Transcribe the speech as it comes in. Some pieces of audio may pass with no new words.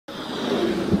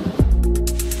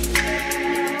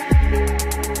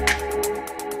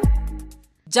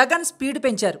Jagan speed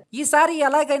పెంచారు. ఈసారి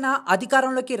ఎలాగైనా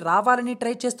అధికారంలోకి రావాలని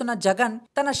ట్రై చేస్తున్న జగన్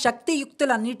తన శక్తి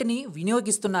యుక్తులన్నిటినీ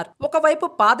వినియోగిస్తున్నారు. ఒకవైపు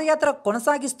పాదయాత్ర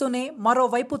కొనసాగిస్తూనే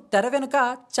మరోవైపు తెర వెనుక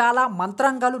చాలా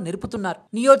మంత్రాంగాలు నిలుపుతున్నారు.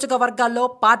 నియోజకవర్గాల్లో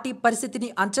పార్టీ పరిస్థితిని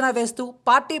అంచనా వేస్తూ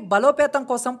పార్టీ బలోపేతం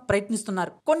కోసం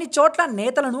ప్రయత్నిస్తున్నారు. కొన్ని చోట్ల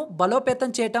నేతలను బలోపేతం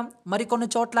చేయటం, మరికొన్ని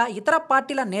చోట్ల ఇతర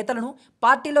పార్టీల నేతలను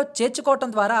పార్టీలో చేర్చుకోవటం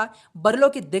ద్వారా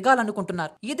బరిలోకి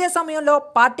దిగాలనుకుంటున్నారు. ఇదే సమయంలో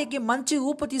పార్టీకి మంచి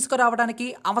ఊపు తీసుకురావడానికి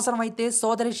అవసరమైతే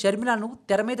సోదరి షర్మిలను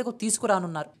తెర మీదకు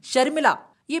తీసుకురానున్నారు. షర్మిల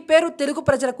ఈ పేరు తెలుగు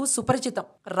ప్రజలకు సుపరిచితం.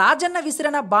 రాజన్న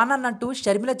విసిరిన బాణాన్నంటూ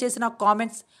షర్మిల చేసిన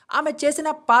కామెంట్స్, ఆమె చేసిన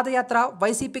పాదయాత్ర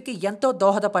వైసీపీకి ఎంతో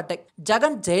దోహదపడ్డాయి.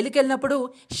 జగన్ జైలుకెళ్ళినప్పుడు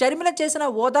షర్మిల చేసిన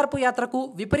ఓదార్పు యాత్రకు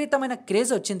విపరీతమైన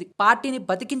క్రేజ్ వచ్చింది. పార్టీని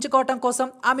బతికించుకోవటం కోసం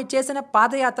ఆమె చేసిన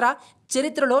పాదయాత్ర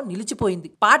చరిత్రలో నిలిచిపోయింది.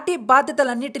 పార్టీ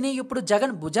బాధ్యతలన్నిటినీ ఇప్పుడు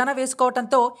జగన్ భుజాన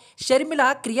వేసుకోవటంతో షర్మిల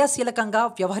క్రియాశీలకంగా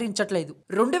వ్యవహరించట్లేదు.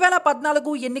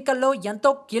 2014 ఎన్నికల్లో ఎంతో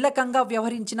కీలకంగా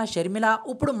వ్యవహరించిన షర్మిల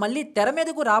ఇప్పుడు మళ్లీ తెర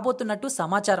మీదకు రాబోతున్నట్టు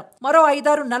సమాచారం. మరో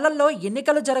 5-6 నెలల్లో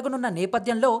ఎన్నికలు జరగనున్న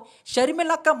నేపథ్యంలో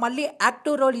షర్మిలక్క మళ్లీ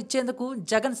యాక్టివ్ రోల్ ఇచ్చేందుకు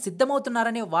జగన్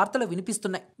సిద్ధమవుతున్నారనే వార్తలు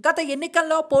వినిపిస్తున్నాయి. గత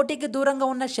ఎన్నికల్లో పోటీకి దూరంగా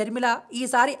ఉన్న షర్మిల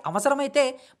ఈసారి అవసరమైతే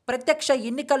ప్రత్యక్ష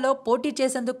ఎన్నికల్లో పోటీ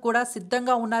చేసేందుకు కూడా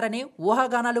సిద్ధంగా ఉన్నారనే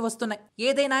ఊహాగానాలు వస్తున్నాయి.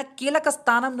 ఏదైనా కీలక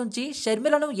స్థానం నుంచి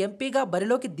షర్మిలను ఎంపీగా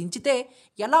బరిలోకి దించితే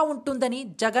ఎలా ఉంటుందని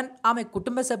జగన్, ఆమె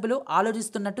కుటుంబ సభ్యులు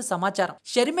ఆలోచిస్తున్నట్టు సమాచారం.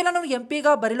 షర్మిలను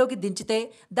ఎంపీగా బరిలోకి దించితే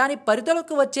దాని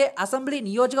పరిధిలోకి వచ్చే అసెంబ్లీ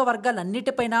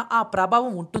నియోజకవర్గాలన్నిటిపైన ఆ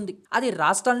ప్రభావం ఉంటుంది. అది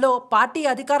రాష్ట్రంలో పార్టీ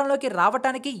అధికారంలోకి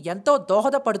రావటానికి ఎంతో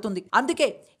దోహదపడుతుంది. అందుకే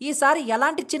ఈసారి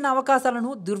ఎలాంటి చిన్న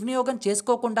అవకాశాలను దుర్వినియోగం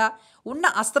చేసుకోకుండా ఉన్న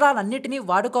అస్త్రాలన్నిటినీ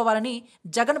వాడుకోవాలని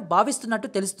జగన్ భావిస్తున్నట్టు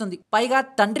తెలుస్తుంది. పైగా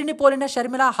తండ్రిని పోలిన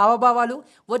షర్మిల హావభావాలు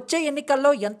వచ్చే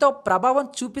ఎన్నికల్లో ఎంతో ప్రభావం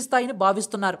చూపిస్తాయని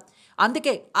భావిస్తున్నారు.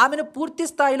 అందుకే ఆమెను పూర్తి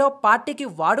స్థాయిలో పార్టీకి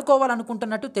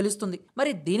వాడుకోవాలనుకుంటున్నట్టు తెలుస్తుంది.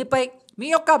 మరి దీనిపై మీ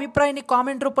యొక్క అభిప్రాయాన్ని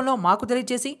కామెంట్ రూపంలో మాకు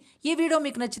తెలియజేసి, ఈ వీడియో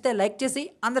మీకు నచ్చితే లైక్ చేసి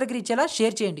అందరికీ రీచేలా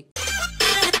షేర్ చేయండి.